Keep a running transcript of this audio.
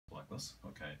this,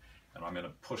 okay, and I'm going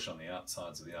to push on the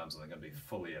outsides of the arms, and they're going to be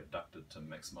fully abducted to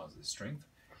maximize their strength.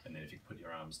 And then if you put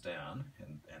your arms down,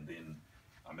 and then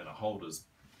I'm going to hold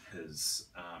his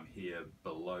arm here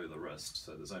below the wrist,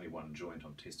 so there's only one joint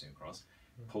I'm testing across.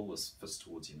 Pull this fist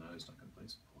towards your nose, Duncan,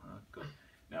 please. Pull hard, good.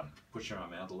 Now push your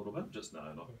arm out a little bit, just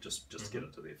get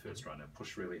it to there first, right now.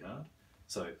 Push really hard.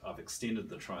 So I've extended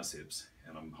the triceps,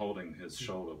 and I'm holding his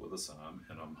shoulder with this arm,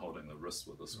 and I'm holding the wrist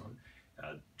with this one,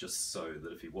 just so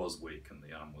that if he was weak and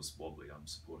the arm was wobbly, I'm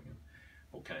supporting him.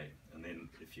 Okay, and then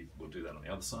we'll do that on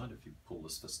the other side. If you pull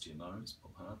this fist to your nose,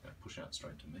 pull hard, now push out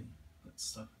straight to me, that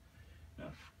stuff. Now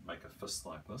make a fist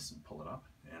like this and pull it up,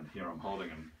 and here I'm holding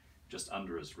him just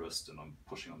under his wrist, and I'm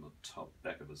pushing on the top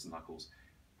back of his knuckles.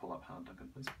 Pull up hard, Duncan,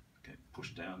 please. Okay,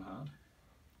 push down hard.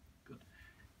 Good.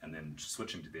 And then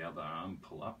switching to the other arm,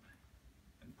 pull up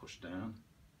and push down.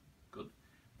 Good.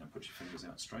 Now put your fingers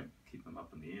out straight, keep them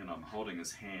up in the air, and I'm holding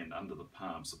his hand under the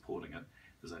palm, supporting it.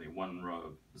 There's only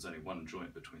one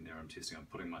joint between there I'm testing. I'm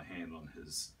putting my hand on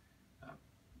his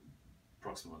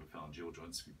proximal interphalangeal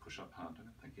joints. If you push up hard,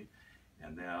 Duncan, thank you.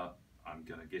 And now I'm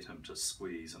going to get him to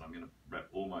squeeze, and I'm going to wrap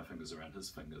all my fingers around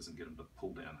his fingers and get him to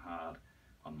pull down hard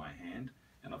on my hand.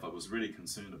 And if I was really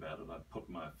concerned about it, I'd put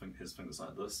his fingers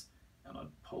like this, and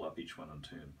I'd pull up each one in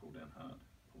turn, pull down hard,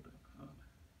 pull down hard,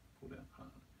 pull down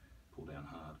hard, pull down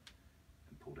hard,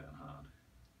 and pull down hard.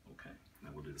 Okay,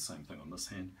 now we'll do the same thing on this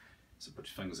hand. So put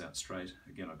your fingers out straight.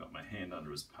 Again, I've got my hand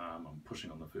under his palm, I'm pushing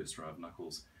on the first row of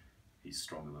knuckles. He's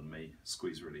stronger than me,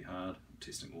 squeeze really hard. I'm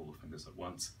testing all the fingers at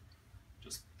once.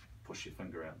 Just push your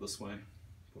finger out this way,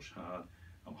 push hard.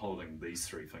 I'm holding these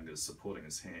three fingers, supporting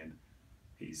his hand.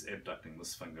 He's abducting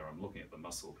this finger, I'm looking at the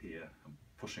muscle here, I'm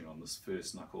pushing on this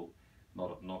first knuckle,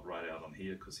 not right out on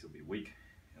here because he'll be weak,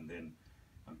 and then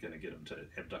I'm going to get him to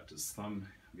abduct his thumb,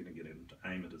 I'm going to get him to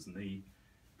aim at his knee,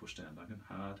 push down, Duncan,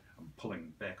 hard, I'm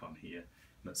pulling back on here,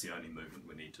 and that's the only movement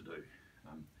we need to do.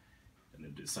 And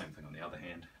then do the same thing on the other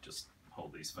hand, just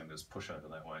hold these fingers, push over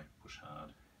that way, push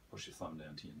hard, push your thumb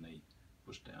down to your knee,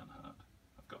 push down hard.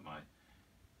 I've got my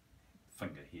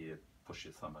finger here, push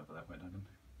your thumb over that way, Duncan.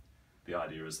 The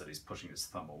idea is that he's pushing his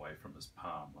thumb away from his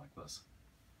palm like this.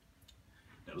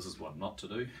 Now this is what not to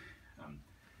do.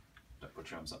 Don't put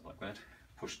your arms up like that.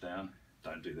 Push down,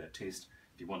 don't do that test.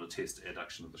 If you want to test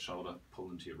adduction of the shoulder,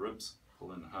 pull into your ribs,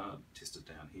 pull in hard, test it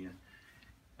down here.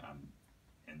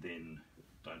 And then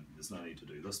there's no need to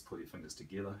do this, pull your fingers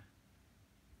together.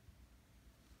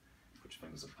 Put your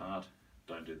fingers apart,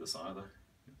 don't do this either.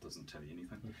 It doesn't tell you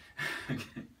anything.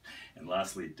 Okay. And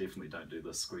lastly, definitely don't do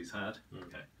this, squeeze hard.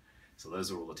 Okay. So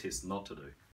those are all the tests not to do.